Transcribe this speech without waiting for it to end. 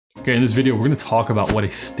Okay, in this video, we're gonna talk about what a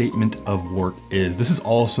statement of work is. This is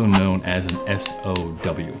also known as an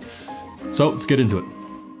SOW. So let's get into it.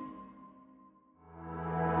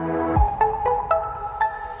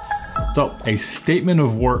 So a statement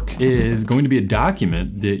of work is going to be a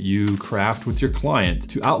document that you craft with your client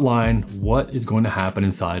to outline what is going to happen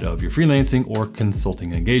inside of your freelancing or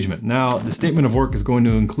consulting engagement. Now, the statement of work is going to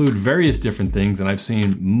include various different things, and I've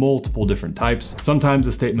seen multiple different types. Sometimes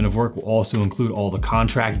the statement of work will also include all the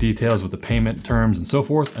contract details with the payment terms and so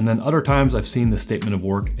forth. And then other times I've seen the statement of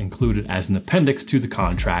work included as an appendix to the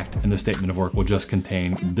contract, and the statement of work will just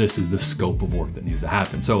contain, this is the scope of work that needs to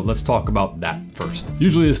happen. So let's talk about that first.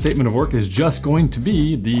 Usually the statement of work is just going to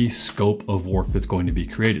be the scope of work that's going to be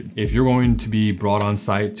created. If you're going to be brought on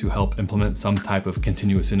site to help implement some type of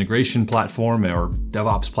continuous integration platform or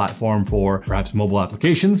DevOps platform for perhaps mobile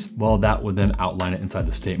applications, well, that would then outline it inside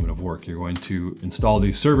the statement of work. You're going to install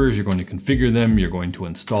these servers, you're going to configure them, you're going to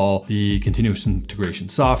install the continuous integration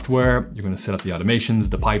software, you're going to set up the automations,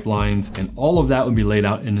 the pipelines, and all of that would be laid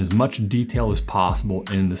out in as much detail as possible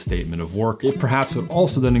in the statement of work. It perhaps would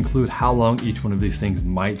also then include how long each one of these things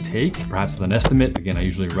might take, perhaps with an estimate. Again, I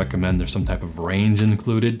usually recommend there's some type of range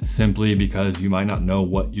included, simply because you might not know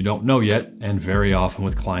what you don't know yet. And very often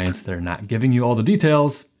with clients, they're not giving you all the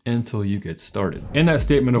details until you get started. In that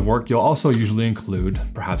statement of work, you'll also usually include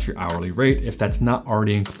perhaps your hourly rate if that's not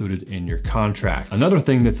already included in your contract. Another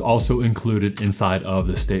thing that's also included inside of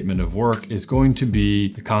the statement of work is going to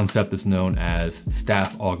be the concept that's known as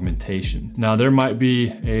staff augmentation. Now, there might be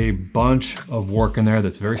a bunch of work in there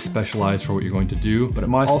that's very specialized for what you're going to do, but it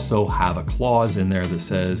might also have a clause in there that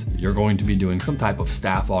says you're going to be doing some type of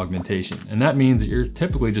staff augmentation. And that means that you're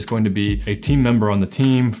typically just going to be a team member on the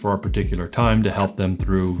team for a particular time to help them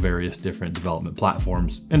through various different development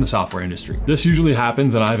platforms in the software industry. This usually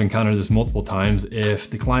happens, and I've encountered this multiple times, if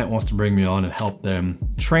the client wants to bring me on and help them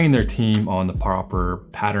train their team on the proper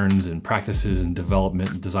patterns and practices and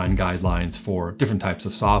development and design guidelines for different types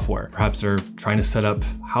of software. Perhaps they're trying to set up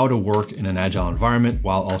how to work in an agile environment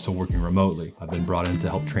while also working remotely. I've been brought in to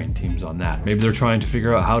help train teams on that. Maybe they're trying to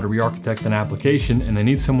figure out how to re-architect an application and they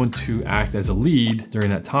need someone to act as a lead during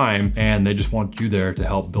that time, and they just want you there to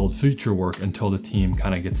help build feature work until the team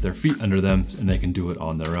kind of gets their feet under them and they can do it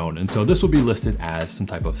on their own. And so this will be listed as some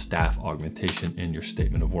type of staff augmentation in your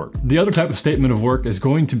statement of work. The other type of statement of work is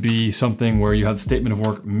going to be something where you have the statement of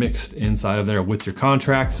work mixed inside of there with your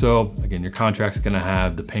contract. So again, your contract's going to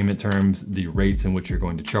have the payment terms, the rates in which you're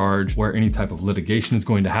going to charge, where any type of litigation is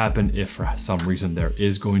going to happen. If for some reason there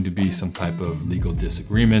is going to be some type of legal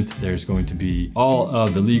disagreement, there's going to be all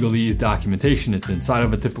of the legalese documentation. It's inside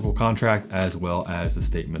of a typical contract as well as the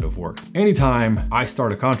statement of work. Anytime I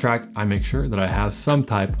start a contract, I make sure that I have some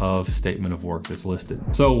type of statement of work that's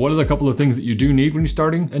listed. So what are the couple of things that you do need when you're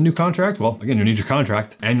starting a new contract? Well, again, you need your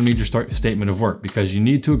contract and you need your statement of work, because you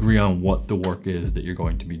need to agree on what the work is that you're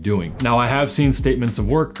going to be doing. Now, I have seen statements of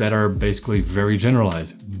work that are basically very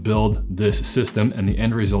generalized. Build this system and the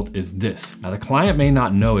end result is this. Now, the client may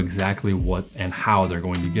not know exactly what and how they're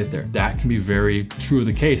going to get there. That can be very true of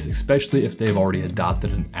the case, especially if they've already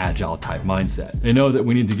adopted an agile type mindset. They know that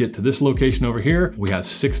we need to get to this location over here. We have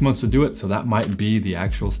 6 months to do it, so that might be the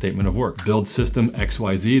actual statement of work. Build system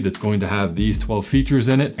XYZ that's going to have these 12 features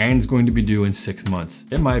in it and is going to be due in 6 months.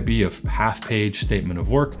 It might be a half-page statement of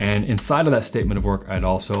work, and inside of that statement of work, I'd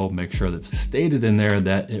also make sure that's stated in there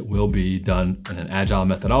that it will be done in an agile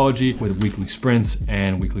methodology with weekly sprints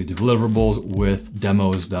and weekly deliverables with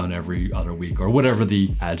demos done every other week, or whatever the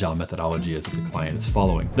agile methodology is that the client is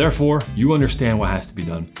following. Therefore, you understand what has to be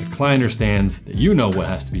done. The client understands that you know what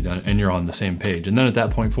has to be done and you're on the same page. And then at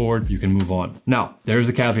that point forward, you can move on. Now, there's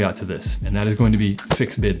a caveat to this, and that is going to be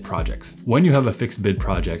fixed bid projects. When you have a fixed bid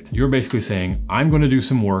project, you're basically saying, I'm going to do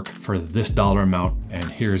some work for this dollar amount, and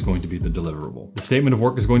here's going to be the deliverable. The statement of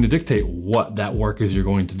work is going to dictate what that work is you're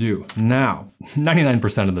going to do. Now,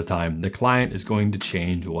 99% of the time, the client is going to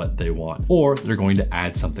change what they want, or they're going to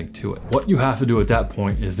add something to it. What you have to do at that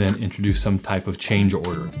point is then introduce some type of change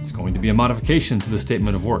order. It's going to be a modification to the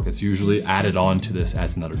statement of work. It's usually added on to this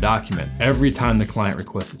as another document. Every time the client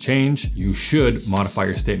requests a change, you should modify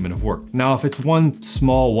your statement of work. Now, if it's one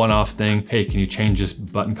small one-off thing, hey, can you change this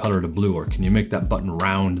button color to blue, or can you make that button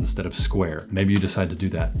round instead of square? Maybe you decide to do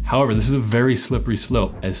that. However, this is a very slippery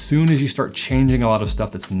slope. As soon as you start changing a lot of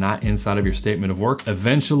stuff that's not inside of your statement of work,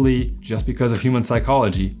 eventually, just because of human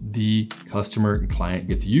psychology, the customer and client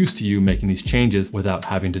gets used to you making these changes without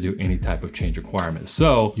having to do any type of change requirements.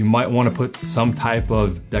 So you might want to put some type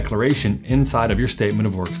of declaration inside of your statement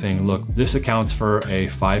of work saying, look, this accounts for a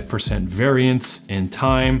 5% variance in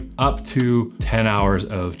time. Up to 10 hours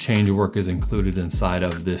of change work is included inside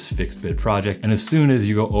of this fixed bid project. And as soon as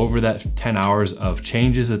you go over that 10 hours of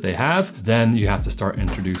changes that they have, then you have to start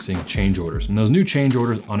introducing change orders. And those new change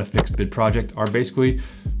orders on a fixed bid project are basically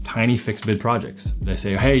tiny fixed bid projects. They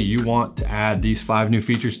say, hey, you want to add these 5 new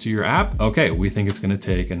features to your app? Okay, we think it's gonna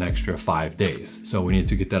take an extra 5 days. So we need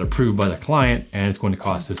to get that approved by the client, and it's going to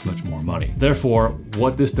cost this much more money. Therefore,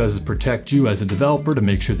 what this does is protect you as a developer to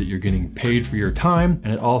make sure that you're getting paid for your time,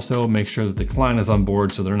 and it also makes sure that the client is on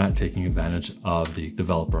board so they're not taking advantage of the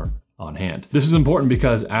developer on hand. This is important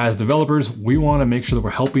because as developers, we want to make sure that we're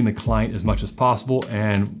helping the client as much as possible,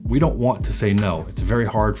 and we don't want to say no. It's very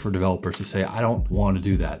hard for developers to say, I don't want to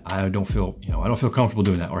do that. I don't feel comfortable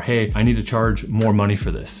doing that. Or, hey, I need to charge more money for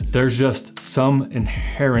this. There's just some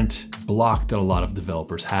inherent block that a lot of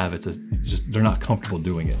developers have. They're not comfortable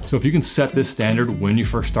doing it. So if you can set this standard when you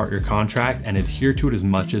first start your contract and adhere to it as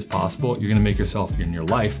much as possible, you're gonna make yourself and your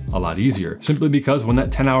life a lot easier. Simply because when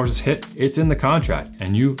that 10 hours is hit, it's in the contract,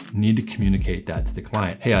 and you need to communicate that to the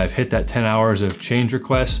client. Hey, I've hit that 10 hours of change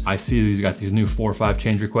requests. I see you got these new 4 or 5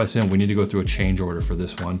 change requests in. We need to go through a change order for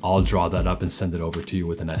this one. I'll draw that up and send it over to you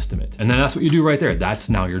with an estimate. And then that's what you do right there. That's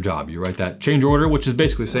now your job. You write that change order, which is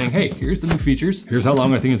basically saying, hey, here's the new features. Here's how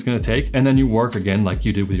long I think it's gonna take. And then you work again like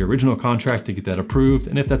you did with your original contract to get that approved.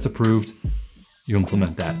 And if that's approved, you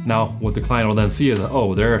implement that. Now, what the client will then see is,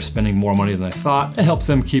 oh, they're spending more money than I thought. It helps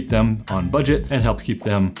them keep them on budget and helps keep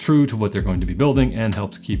them true to what they're going to be building, and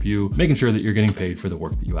helps keep you making sure that you're getting paid for the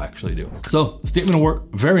work that you actually do. So, statement of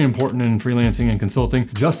work, very important in freelancing and consulting.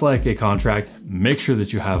 Just like a contract, make sure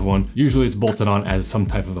that you have one. Usually it's bolted on as some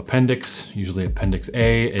type of appendix. Usually Appendix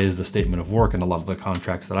A is the statement of work in a lot of the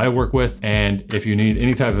contracts that I work with. And if you need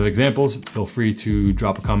any type of examples, feel free to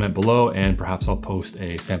drop a comment below, and perhaps I'll post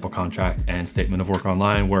a sample contract and statement of work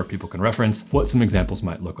online where people can reference what some examples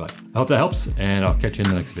might look like. I hope that helps, and I'll catch you in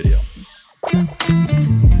the next video.